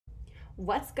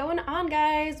What's going on,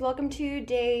 guys? Welcome to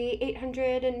day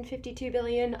 852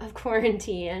 billion of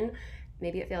quarantine.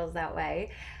 Maybe it feels that way.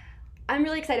 I'm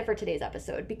really excited for today's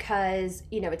episode because,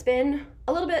 it's been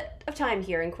a little bit of time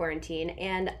here in quarantine,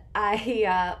 and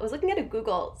I was looking at I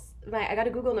got a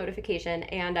Google notification,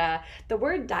 and the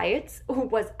word diets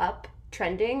was up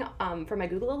trending for my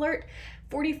Google alert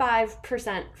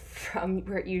 45% from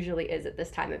where it usually is at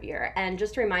this time of year. And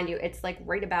just to remind you, it's like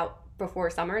right about before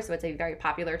summer, so it's a very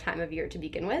popular time of year to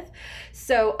begin with.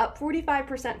 So up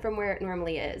 45% from where it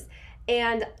normally is.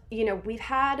 And, we've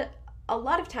had a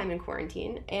lot of time in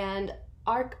quarantine, and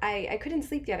I couldn't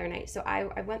sleep the other night, so I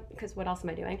went, because what else am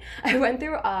I doing? I went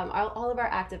through all of our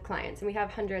active clients, and we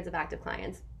have hundreds of active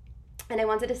clients. And I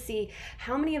wanted to see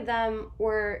how many of them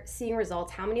were seeing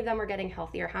results, how many of them were getting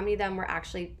healthier, how many of them were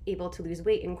actually able to lose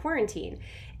weight in quarantine.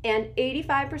 And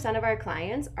 85% of our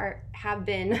clients have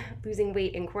been losing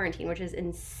weight in quarantine, which is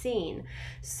insane.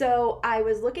 So I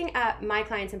was looking at my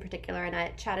clients in particular, and I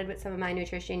chatted with some of my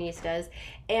nutritionistas,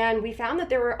 and we found that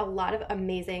there were a lot of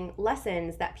amazing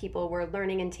lessons that people were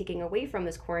learning and taking away from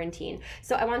this quarantine.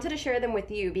 So I wanted to share them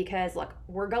with you because, look,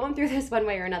 we're going through this one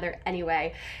way or another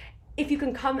anyway. If you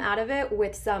can come out of it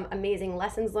with some amazing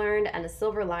lessons learned and a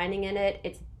silver lining in it,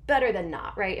 it's better than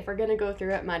not, right? If we're going to go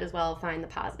through it, might as well find the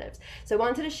positives. So I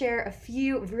wanted to share a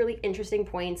few really interesting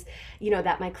points,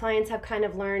 that my clients have kind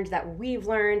of learned, that we've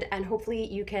learned, and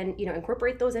hopefully you can,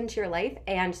 incorporate those into your life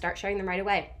and start sharing them right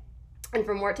away. And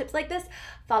for more tips like this,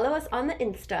 follow us on the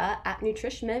Insta at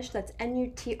Nutrishmish. That's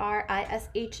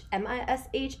NUTRISHMISH.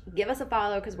 Give us a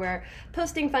follow because we're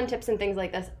posting fun tips and things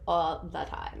like this all the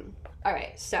time. All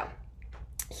right, so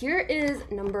here is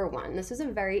number one. This is a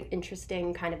very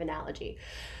interesting kind of analogy.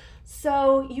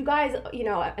 So you guys,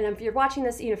 and if you're watching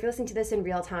this, if you're listening to this in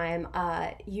real time,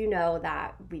 you know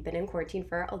that we've been in quarantine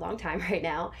for a long time right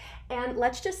now. And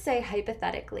let's just say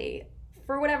hypothetically,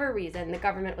 for whatever reason, the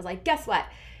government was like, guess what?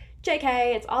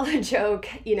 JK, it's all a joke.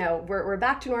 We're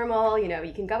back to normal.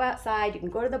 You can go outside, you can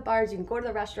go to the bars, you can go to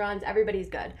the restaurants, everybody's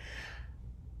good.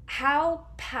 How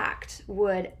packed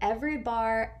would every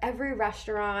bar, every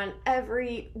restaurant,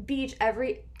 every beach,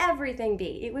 everything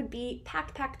be? It would be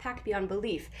packed beyond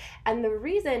belief. And the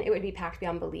reason it would be packed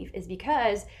beyond belief is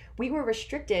because we were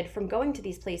restricted from going to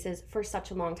these places for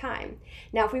such a long time.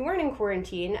 Now, if we weren't in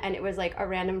quarantine and it was like a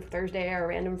random Thursday or a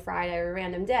random Friday or a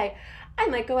random day, I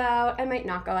might go out, I might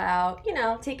not go out,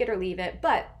 take it or leave it.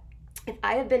 But if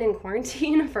I have been in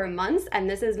quarantine for months and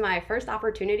this is my first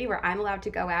opportunity where I'm allowed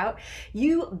to go out,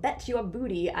 you bet your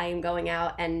booty I am going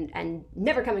out and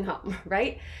never coming home,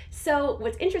 right? So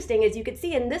what's interesting is you could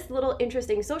see in this little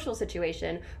interesting social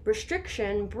situation,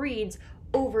 restriction breeds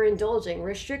overindulging.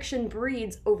 Restriction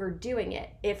breeds overdoing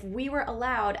it. If we were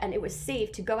allowed and it was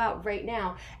safe to go out right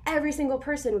now, every single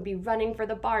person would be running for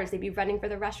the bars, they'd be running for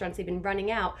the restaurants, they've been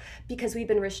running out because we've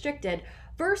been restricted.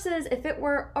 Versus if it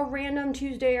were a random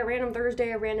Tuesday, a random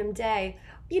Thursday, a random day,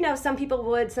 some people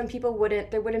would, some people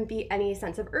wouldn't. There wouldn't be any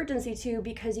sense of urgency to,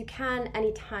 because you can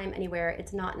anytime, anywhere.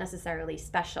 It's not necessarily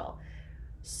special.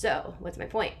 So what's my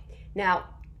point? Now,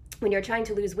 when you're trying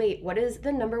to lose weight, what is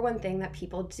the number one thing that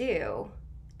people do?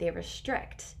 They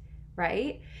restrict,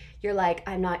 right? You're like,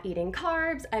 I'm not eating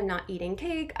carbs, I'm not eating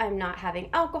cake, I'm not having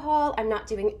alcohol, I'm not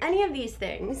doing any of these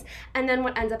things. And then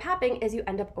what ends up happening is you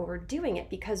end up overdoing it,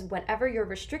 because whenever you're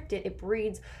restricted, it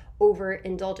breeds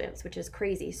overindulgence, which is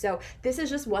crazy. So this is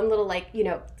just one little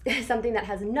something that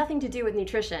has nothing to do with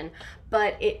nutrition,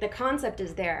 but the concept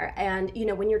is there. And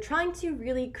when you're trying to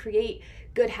really create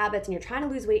good habits and you're trying to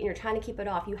lose weight and you're trying to keep it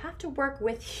off, you have to work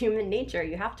with human nature.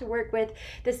 You have to work with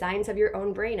the science of your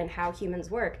own brain and how humans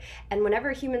work. And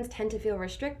whenever humans tend to feel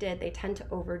restricted, they tend to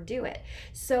overdo it.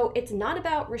 So it's not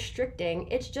about restricting,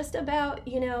 it's just about,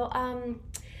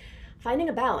 finding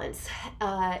a balance.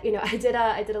 I did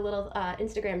a little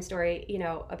Instagram story,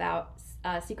 about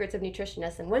secrets of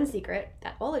nutritionists, and one secret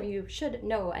that all of you should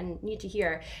know and need to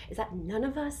hear is that none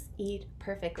of us eat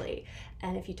perfectly.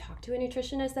 And if you talk to a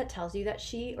nutritionist that tells you that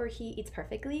she or he eats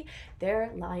perfectly,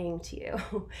 they're lying to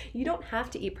you. You don't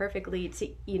have to eat perfectly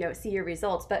to, see your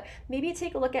results, but maybe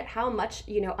take a look at how much,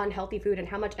 unhealthy food and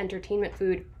how much entertainment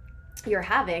food you're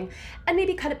having, and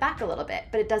maybe cut it back a little bit.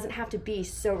 But it doesn't have to be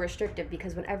so restrictive,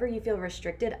 because whenever you feel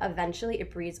restricted, eventually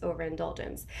it breeds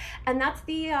overindulgence. And that's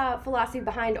the philosophy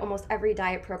behind almost every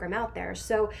diet program out there.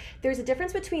 So there's a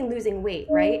difference between losing weight,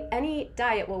 right? Any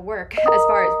diet will work as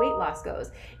far as weight loss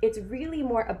goes. It's really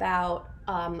more about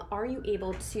are you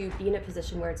able to be in a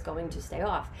position where it's going to stay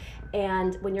off?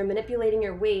 And when you're manipulating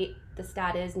your weight, the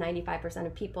stat is 95%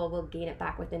 of people will gain it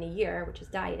back within a year, which is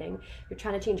dieting. If you're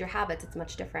trying to change your habits, it's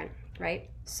much different, right?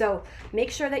 So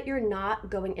make sure that you're not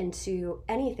going into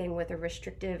anything with a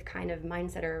restrictive kind of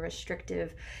mindset or a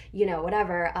restrictive,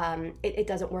 whatever. It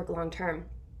doesn't work long term.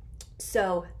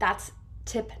 So that's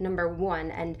tip number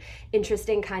one, and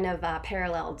interesting kind of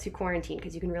parallel to quarantine,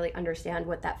 because you can really understand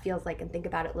what that feels like and think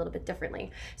about it a little bit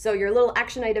differently. So your little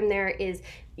action item there is,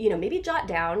 maybe jot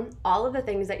down all of the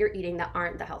things that you're eating that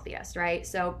aren't the healthiest, right?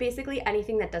 So basically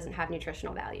anything that doesn't have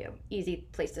nutritional value. Easy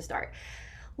place to start.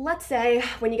 Let's say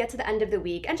when you get to the end of the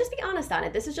week, and just be honest on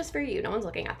it, this is just for you, no one's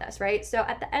looking at this, right? So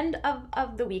at the end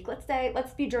of the week,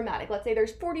 let's be dramatic. Let's say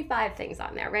there's 45 things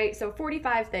on there, right? So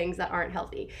 45 things that aren't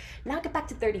healthy. Now get back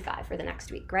to 35 for the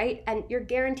next week, right? And you're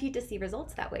guaranteed to see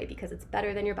results that way because it's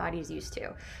better than your body's used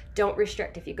to. Don't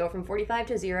restrict. If you go from 45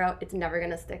 to 0, it's never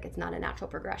gonna stick. It's not a natural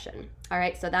progression. All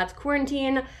right, so that's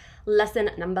quarantine lesson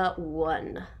number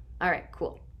 1. All right,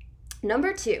 cool.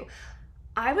 Number 2,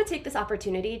 I would take this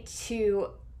opportunity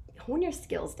to hone your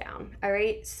skills down, all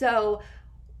right? So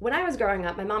when I was growing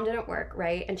up, my mom didn't work,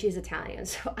 right? And she's Italian.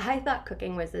 So I thought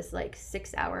cooking was this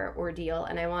 6-hour ordeal,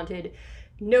 and I wanted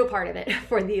no part of it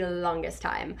for the longest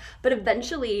time. But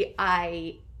eventually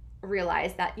I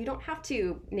realized that you don't have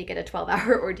to make it a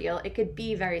 12-hour ordeal. It could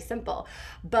be very simple.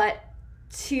 But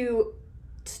to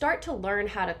start to learn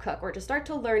how to cook, or to start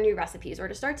to learn new recipes, or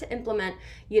to start to implement,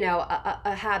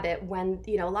 a habit when,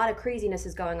 a lot of craziness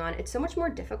is going on, it's so much more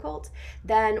difficult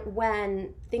than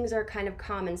when things are kind of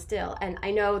calm and still. And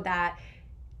I know that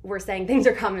we're saying things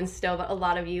are calm and still, but a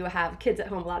lot of you have kids at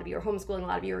home, a lot of you are homeschooling, a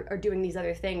lot of you are doing these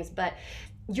other things, but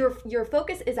your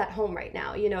focus is at home right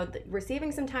now. We're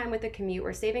saving some time with the commute,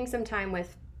 we're saving some time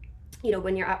with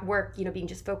when you're at work, being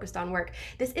just focused on work.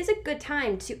 This is a good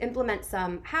time to implement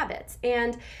some habits.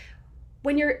 And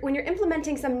when you're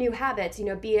implementing some new habits,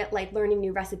 be it like learning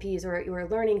new recipes, or you're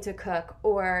learning to cook,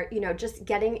 or, just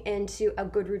getting into a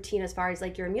good routine as far as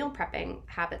like your meal prepping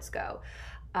habits go.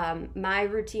 My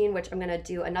routine, which I'm going to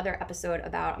do another episode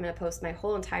about, I'm going to post my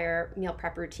whole entire meal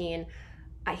prep routine.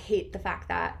 I hate the fact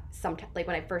that sometimes, like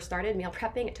when I first started meal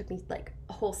prepping, it took me like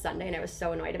a whole Sunday and I was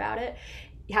so annoyed about it.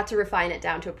 You have to refine it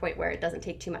down to a point where it doesn't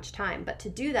take too much time. But to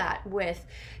do that with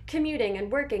commuting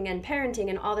and working and parenting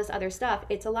and all this other stuff,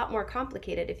 it's a lot more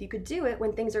complicated. If you could do it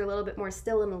when things are a little bit more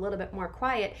still and a little bit more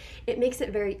quiet, it makes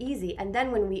it very easy. And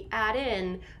then when we add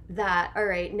in that, all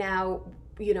right, now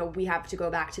we have to go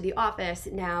back to the office.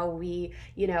 Now we,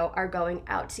 are going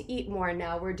out to eat more.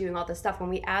 Now we're doing all this stuff.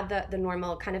 When we add the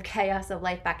normal kind of chaos of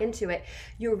life back into it,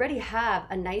 you already have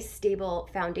a nice stable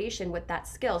foundation with that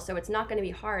skill. So it's not going to be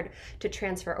hard to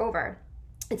transfer over.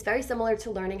 It's very similar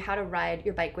to learning how to ride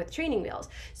your bike with training wheels.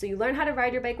 So you learn how to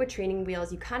ride your bike with training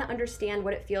wheels, you kind of understand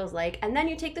what it feels like, and then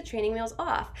you take the training wheels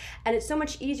off. And it's so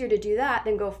much easier to do that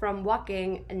than go from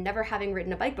walking and never having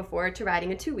ridden a bike before to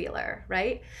riding a two-wheeler,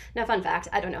 right? Now, fun fact,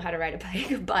 I don't know how to ride a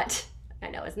bike, but I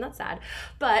know, isn't that sad?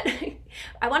 But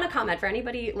I want to comment for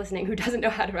anybody listening who doesn't know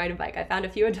how to ride a bike. I found a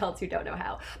few adults who don't know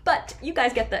how, but you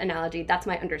guys get the analogy. That's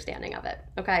my understanding of it.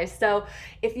 Okay, so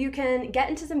if you can get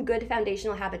into some good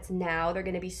foundational habits now, they're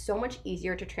going to be so much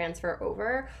easier to transfer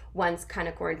over once kind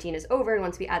of quarantine is over and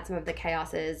once we add some of the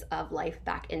chaoses of life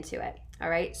back into it. All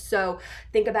right, so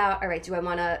think about, all right, do I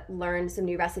want to learn some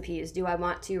new recipes? Do I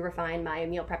want to refine my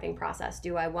meal prepping process?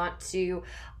 Do I want to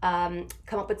come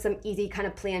up with some easy kind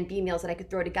of plan B meals that I could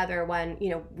throw together when,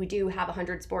 we do have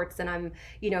 100 sports and I'm,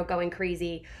 going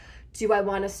crazy? Do I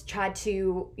want to try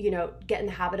to, get in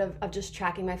the habit of just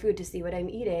tracking my food to see what I'm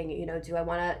eating? Do I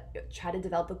want to try to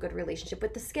develop a good relationship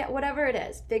with the scale? Whatever it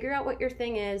is, figure out what your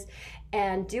thing is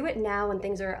and do it now when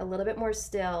things are a little bit more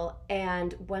still.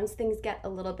 And once things get a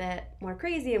little bit more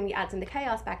crazy and we add some of the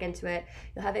chaos back into it,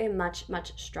 you'll have a much,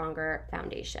 much stronger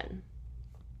foundation.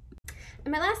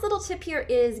 And my last little tip here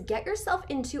is get yourself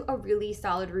into a really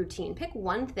solid routine. Pick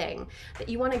one thing that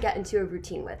you want to get into a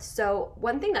routine with. So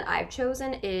one thing that I've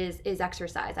chosen is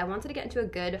exercise. I wanted to get into a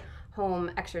good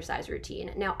home exercise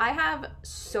routine. Now, I have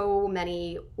so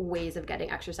many ways of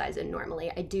getting exercise in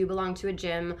normally. I do belong to a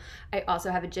gym. I also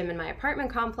have a gym in my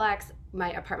apartment complex.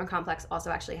 My apartment complex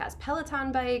also actually has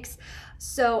Peloton bikes.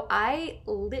 So I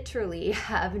literally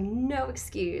have no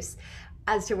excuse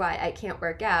as to why I can't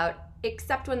work out,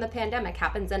 except when the pandemic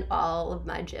happens and all of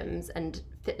my gyms and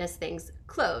fitness things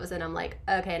close. And I'm like,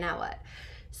 okay, now what?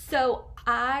 So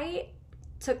I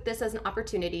took this as an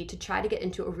opportunity to try to get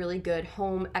into a really good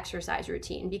home exercise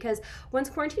routine, because once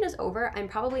quarantine is over, I'm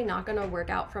probably not going to work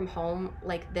out from home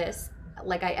like this,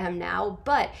 like I am now,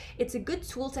 but it's a good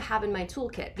tool to have in my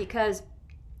toolkit because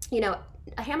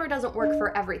a hammer doesn't work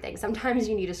for everything. Sometimes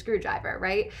you need a screwdriver,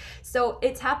 right? So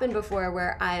it's happened before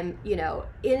where I'm, I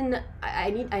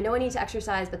know I need to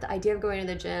exercise, but the idea of going to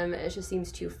the gym, it just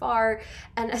seems too far.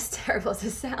 And as terrible as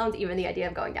it sounds, even the idea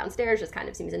of going downstairs just kind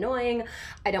of seems annoying.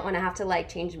 I don't want to have to like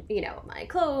change, my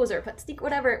clothes or put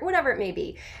whatever it may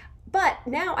be. But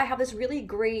now I have this really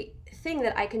great thing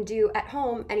that I can do at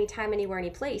home, anytime, anywhere, any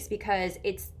place, because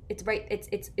it's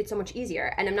so much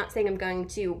easier. And I'm not saying I'm going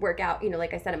to work out,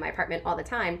 like I said, in my apartment all the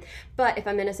time. But if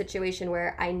I'm in a situation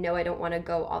where I know I don't want to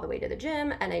go all the way to the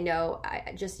gym, and I know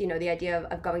I just, the idea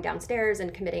of going downstairs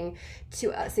and committing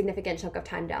to a significant chunk of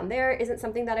time down there isn't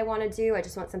something that I want to do. I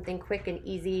just want something quick and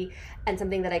easy and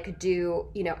something that I could do,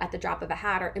 at the drop of a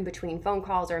hat or in between phone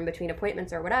calls or in between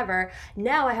appointments or whatever.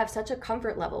 Now I have such a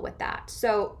comfort level with that.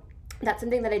 So that's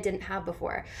something that I didn't have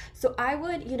before. So I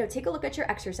would, take a look at your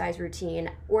exercise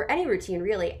routine, or any routine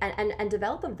really, and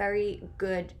develop a very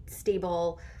good,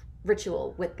 stable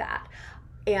ritual with that.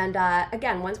 And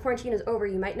again, once quarantine is over,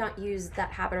 you might not use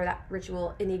that habit or that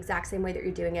ritual in the exact same way that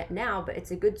you're doing it now, but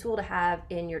it's a good tool to have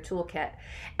in your toolkit.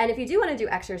 And if you do want to do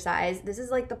exercise, this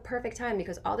is like the perfect time,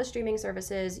 because all the streaming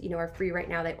services, are free right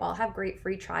now. They all have great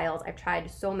free trials. I've tried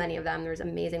so many of them. There's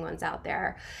amazing ones out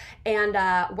there. And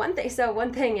one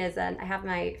thing is, and I have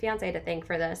my fiance to thank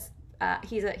for this.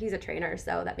 He's a trainer,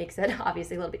 so that makes it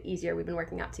obviously a little bit easier. We've been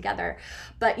working out together.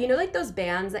 But like those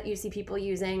bands that you see people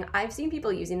using, I've seen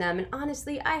people using them, and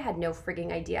honestly, I had no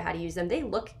frigging idea how to use them. They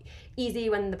look easy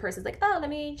when the person's like, oh,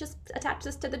 let me just attach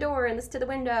this to the door and this to the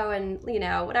window and,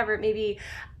 whatever it may be.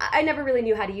 I never really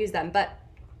knew how to use them, but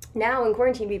now in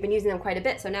quarantine, we've been using them quite a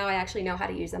bit. So now I actually know how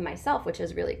to use them myself, which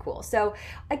is really cool. So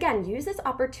again, use this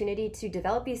opportunity to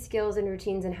develop these skills and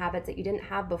routines and habits that you didn't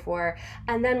have before.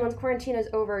 And then once quarantine is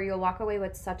over, you'll walk away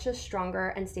with such a stronger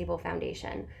and stable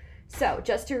foundation. So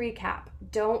just to recap,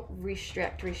 don't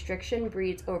restrict. Restriction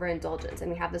breeds overindulgence.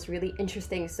 And we have this really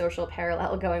interesting social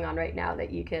parallel going on right now that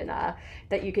you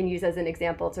can use as an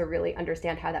example to really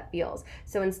understand how that feels.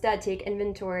 So instead, take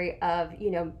inventory of,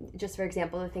 just for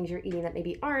example, the things you're eating that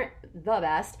maybe aren't the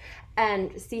best,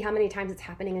 and see how many times it's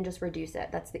happening and just reduce it.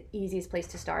 That's the easiest place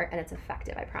to start, and it's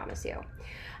effective, I promise you.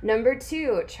 Number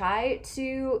 2, try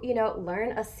to,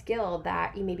 learn a skill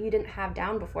that maybe you didn't have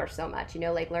down before so much,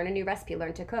 like learn a new recipe,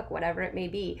 learn to cook, whatever it may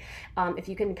be. If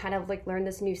you can kind of like learn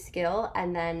this new skill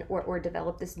and then, or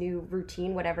develop this new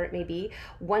routine, whatever it may be,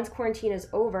 once quarantine is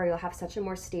over, you'll have such a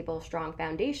more stable, strong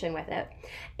foundation with it.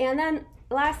 And then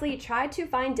lastly, try to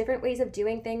find different ways of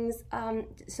doing things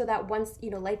so that once,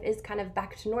 life is kind of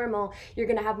back to normal, you're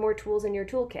going to have more tools in your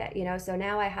toolkit, So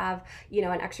now I have,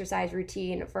 an exercise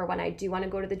routine for when I do want to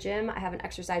go to the gym. I have an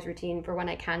exercise routine for when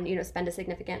I can, spend a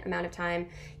significant amount of time,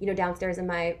 downstairs in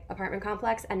my apartment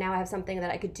complex. And now I have something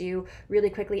that I could do really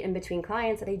quickly in between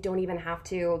clients that I don't even have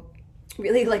to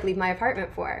really leave my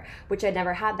apartment for, which I'd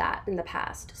never had that in the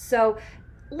past. So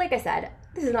like I said,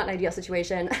 this is not an ideal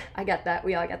situation. I get that.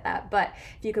 We all get that. But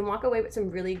if you can walk away with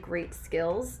some really great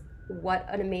skills, what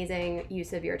an amazing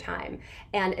use of your time.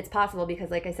 And it's possible because,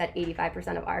 like I said,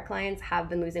 85% of our clients have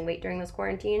been losing weight during this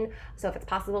quarantine. So if it's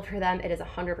possible for them, it is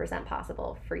 100%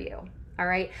 possible for you. All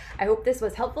right. I hope this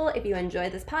was helpful. If you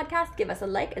enjoyed this podcast, give us a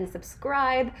like and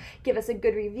subscribe. Give us a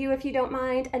good review if you don't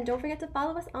mind. And don't forget to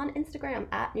follow us on Instagram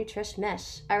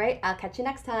 @NutrishMish. All right. I'll catch you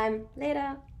next time.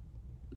 Later.